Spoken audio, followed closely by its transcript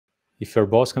if your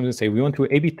boss comes and say, we want to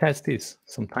A/B test this,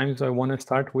 sometimes I want to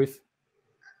start with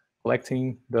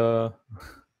collecting the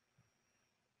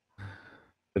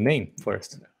name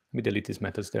first. Let me delete these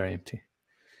methods, they're empty.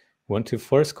 We want to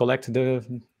first collect the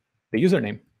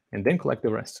username and then collect the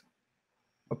rest.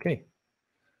 Okay.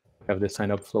 We have the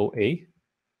sign up flow A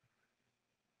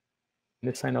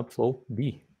and the sign up flow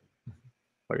B.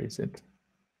 Where is it?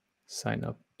 Sign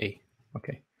up A.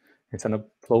 Okay. And sign up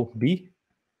flow B,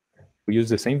 we use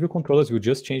the same view controllers, we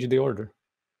just change the order.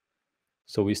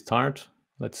 So we start,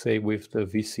 let's say, with the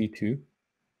VC2.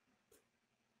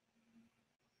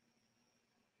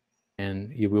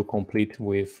 And it will complete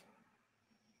with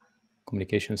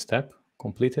communication step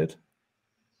completed.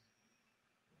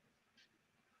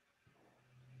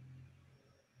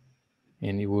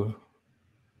 And you will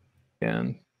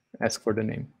then ask for the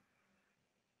name.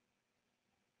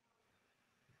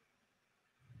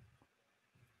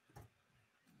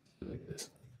 Like this.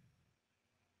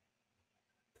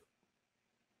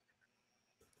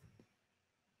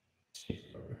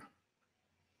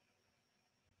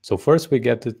 So first we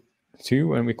get the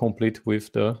 2 and we complete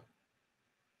with the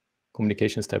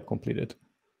communication step completed.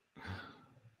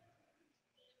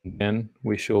 Then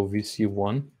we show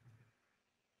VC1,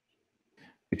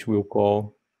 which we'll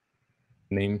call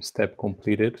name step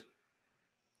completed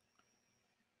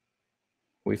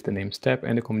with the name step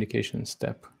and the communication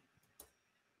step.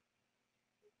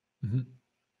 Mm-hmm.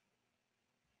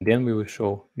 Then we will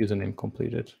show username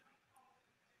completed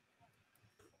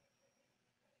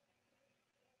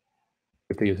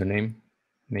with the username,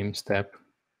 name step,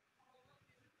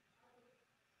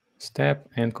 step,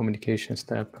 and communication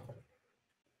step.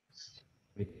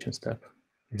 Communication step.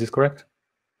 Is this correct?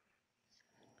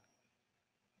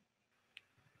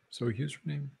 So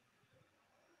username,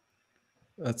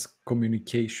 that's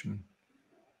communication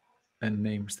and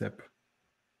name step.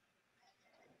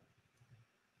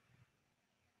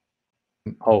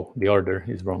 Oh, the order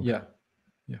is wrong. Yeah.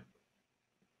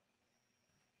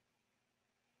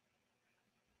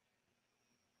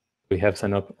 We have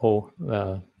sign up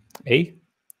A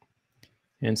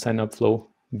and sign up flow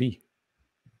B.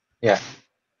 Yeah.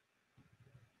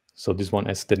 So this one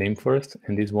asks the name first,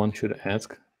 and this one should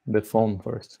ask the phone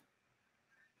first.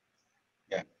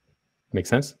 Yeah. Makes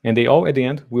sense? And they all, at the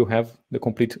end, will have the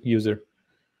complete user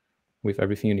with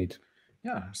everything you need.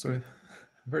 Yeah, so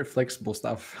very flexible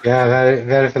stuff. Yeah, very,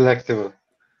 very flexible.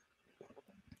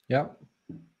 Yeah.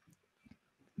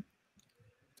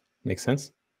 Makes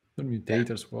sense? Mutate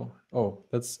as well. Oh,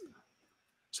 that's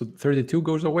so 32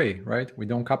 goes away, right? We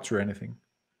don't capture anything.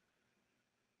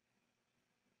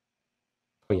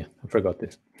 Oh yeah, I forgot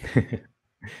this.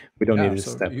 We don't need this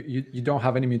so step. You don't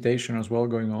have any mutation as well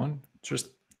going on. Just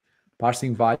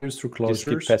passing values through closures. Just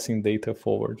keep passing data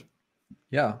forward.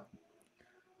 Yeah.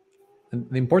 And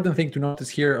the important thing to notice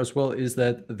here as well is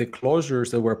that the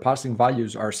closures that we're passing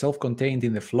values are self-contained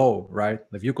in the flow, right?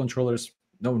 The view controllers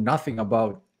know nothing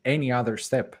about any other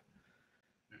step.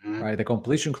 Right, the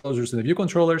completion closures in the view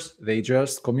controllers, they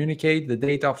just communicate the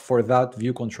data for that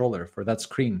view controller, for that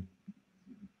screen.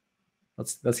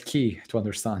 That's key to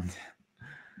understand.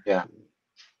 Yeah.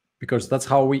 Because that's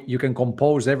how you can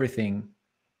compose everything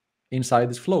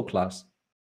inside this flow class.